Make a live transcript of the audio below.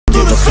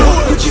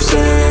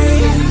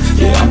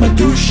I'ma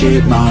do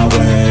shit my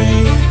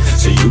way.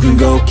 So you can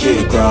go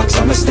kick rocks,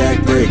 I'ma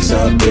stack bricks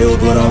up,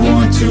 build what I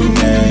want to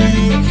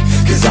make.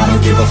 Cause I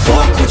don't give a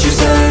fuck what you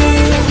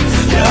say.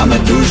 Yeah, I'ma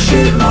do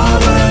shit my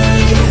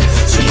way.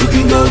 So you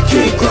can go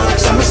kick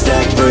rocks, I'ma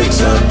stack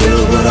bricks up,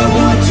 build what I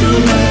want to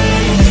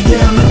make.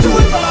 Yeah, I'ma do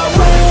it my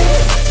way.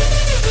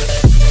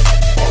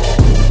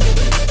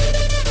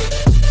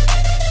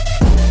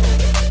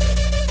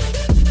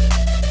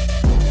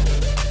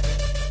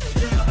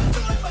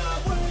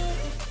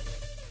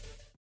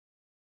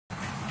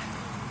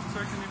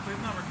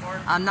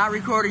 I'm not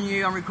recording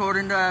you, I'm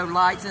recording the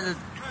lights and the...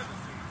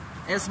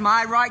 It's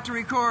my right to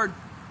record.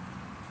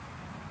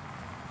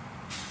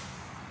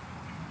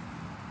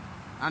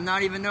 I'm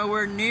not even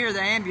nowhere near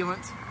the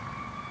ambulance.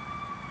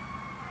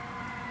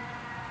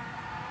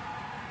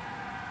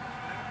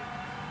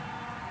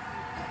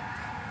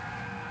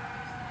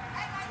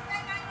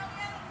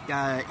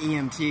 Got an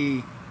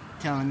EMT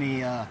telling me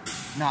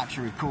not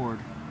to record.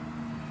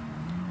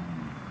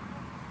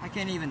 I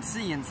can't even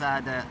see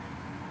inside that.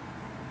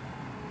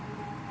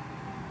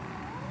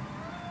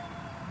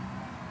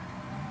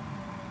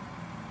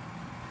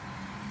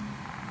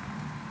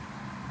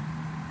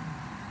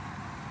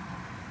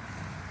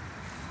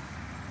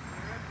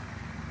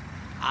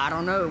 I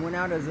don't know, it went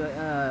out as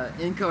an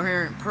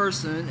incoherent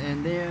person,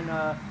 and then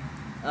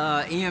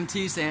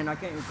EMT saying I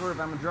can't record if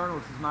I'm a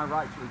journalist, it's my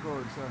right to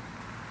record, so.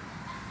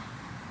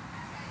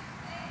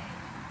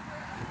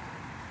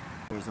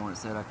 There's the one that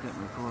said I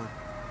couldn't record.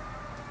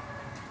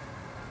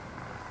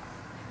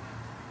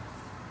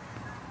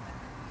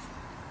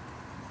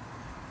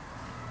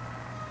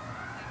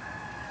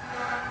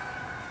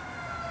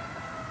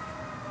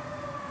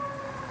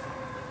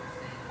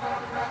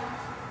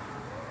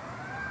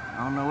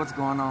 I don't know what's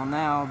going on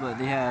now, but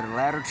they had a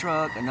ladder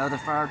truck, another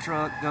fire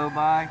truck go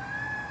by.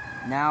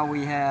 Now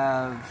we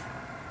have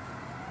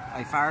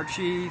a fire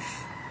chief,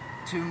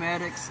 2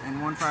 medics,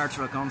 and 1 fire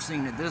truck on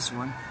scene at this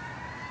one.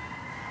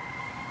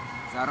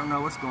 So I don't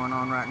know what's going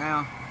on right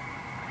now.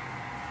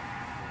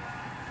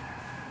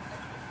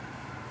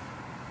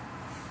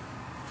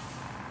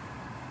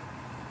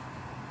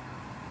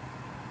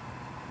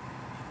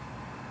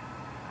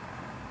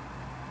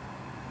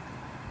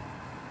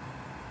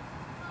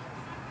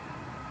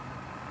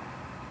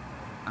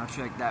 I'll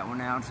check that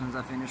one out as soon as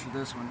I finish with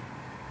this one.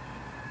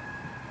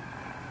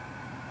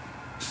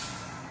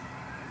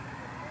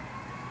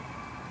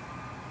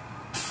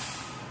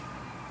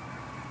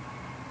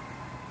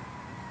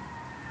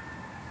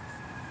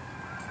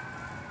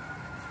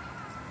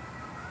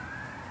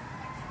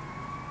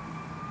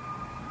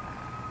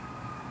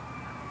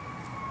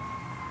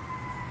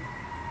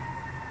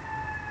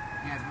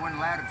 We had 1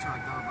 ladder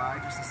truck go by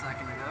just a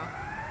second ago.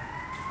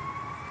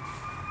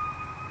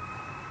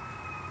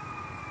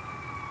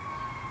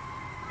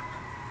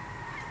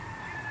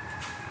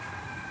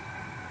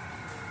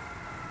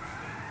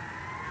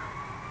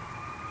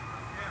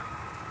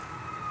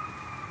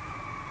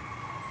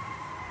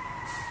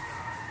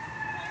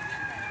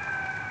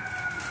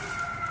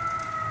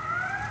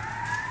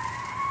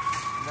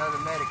 Another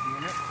medic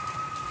unit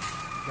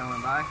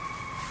going by.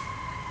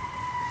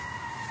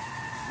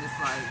 This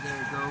light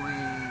there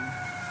going.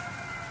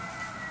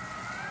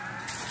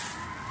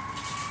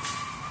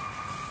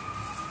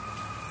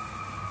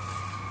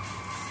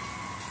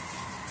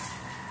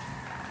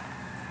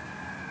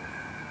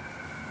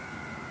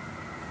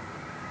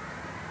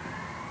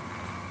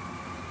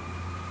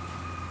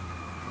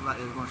 The light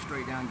is going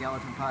straight down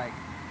Gallatin Pike.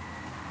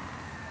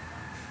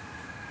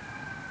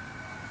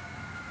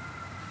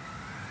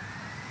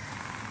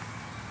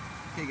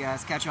 Okay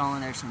guys, catch y'all in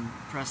the next one.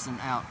 Preston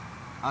out.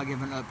 I'll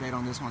give an update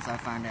on this once I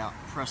find out.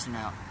 Preston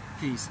out.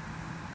 Peace.